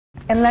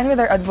In line with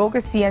our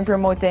advocacy and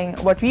promoting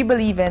what we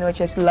believe in, which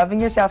is loving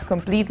yourself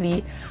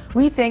completely,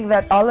 we think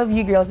that all of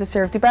you girls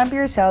deserve to pamper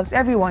yourselves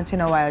every once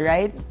in a while,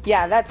 right?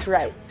 Yeah, that's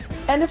right.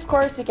 And of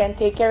course, you can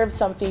take care of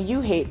something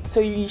you hate, so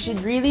you should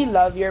really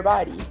love your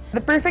body.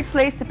 The perfect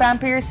place to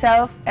pamper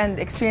yourself and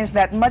experience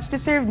that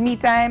much-deserved me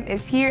time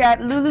is here at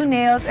Lulu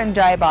Nails and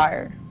Dry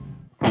Bar.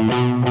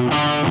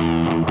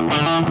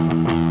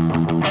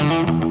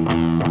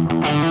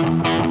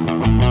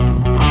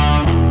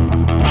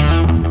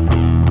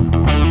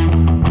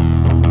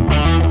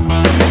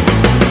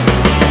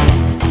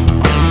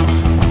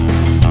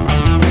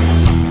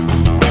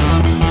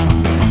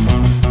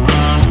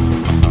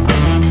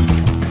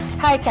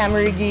 Hi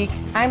camera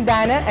geeks, I'm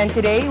Dana, and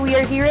today we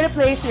are here at a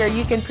place where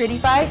you can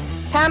prettify,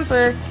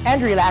 pamper,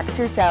 and relax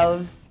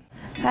yourselves.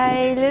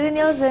 Hi, Lulu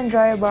Nails and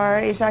Dry Bar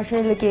is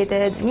actually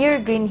located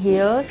near Green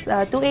Hills,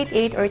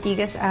 288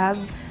 Ortigas Ave,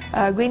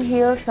 Green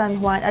Hills,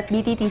 San Juan at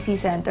BTTC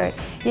Center.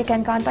 You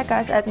can contact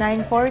us at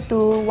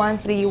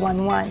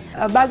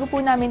 942-1311. Bago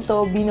po namin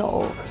to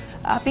binuo,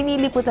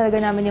 pinili po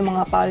talaga namin yung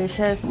mga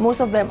polishes.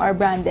 Most of them are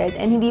branded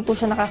and hindi po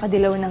siya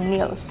nakakadilaw ng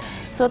nails.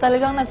 So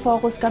talagang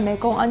nag-focus kami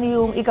kung ano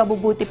yung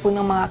ikabubuti po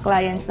ng mga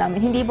clients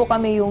namin. Hindi po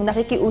kami yung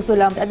nakikiuso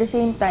lang. At the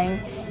same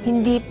time,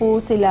 hindi po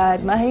sila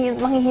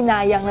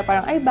manghihinayang na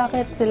parang, ay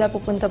bakit sila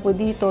pupunta po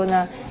dito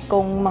na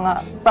kung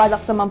mga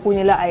products naman po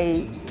nila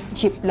ay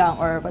cheap lang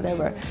or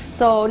whatever.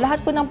 So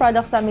lahat po ng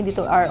products namin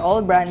dito are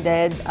all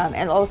branded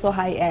and also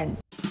high-end.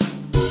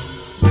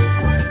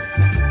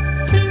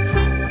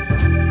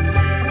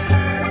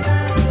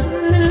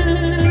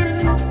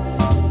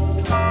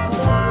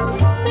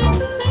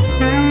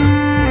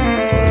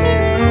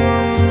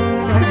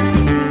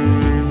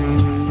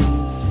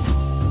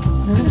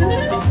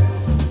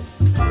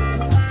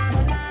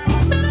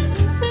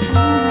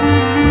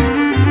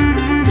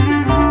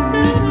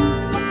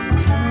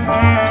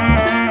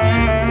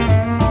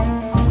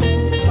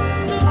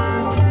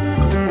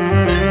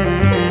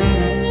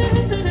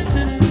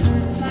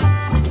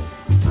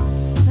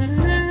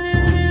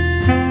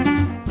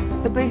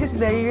 The place is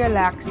very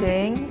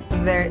relaxing.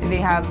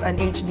 They have an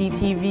HD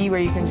TV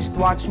where you can just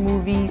watch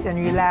movies and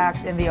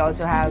relax, and they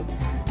also have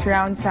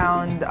surround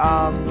sound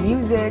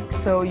music,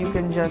 so you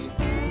can just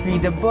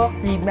read a book,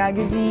 read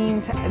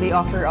magazines. They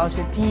offer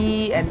also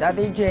tea and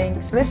other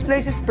drinks. This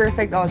place is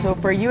perfect also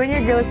for you and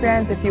your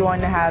girlfriends if you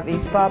want to have a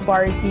spa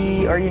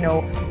party, or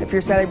if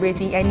you're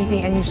celebrating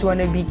anything and you just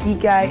want to be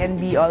kikay and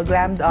be all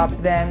glammed up,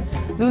 then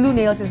Lulu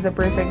Nails is the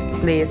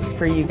perfect place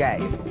for you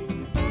guys.